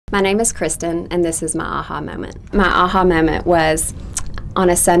My name is Kristin, and this is my aha moment. My aha moment was on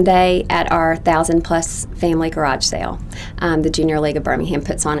a Sunday at our 1,000-plus family garage sale. The Junior League of Birmingham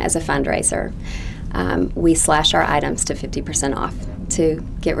puts on as a fundraiser. We slash our items to 50% off to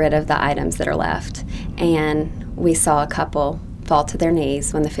get rid of the items that are left. And we saw a couple fall to their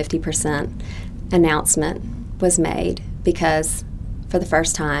knees when the 50% announcement was made, because for the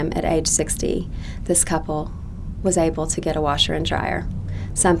first time at age 60, this couple was able to get a washer and dryer,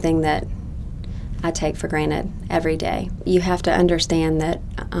 something that I take for granted every day. You have to understand that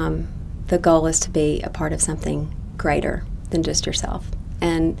the goal is to be a part of something greater than just yourself.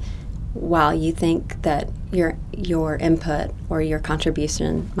 And while you think that your input or your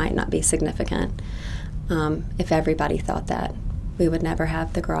contribution might not be significant, if everybody thought that, we would never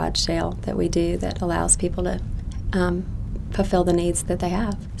have the garage sale that we do that allows people to fulfill the needs that they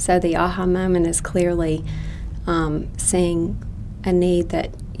have. So the aha moment is clearly seeing a need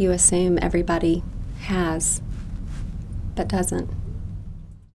that you assume everybody has but doesn't.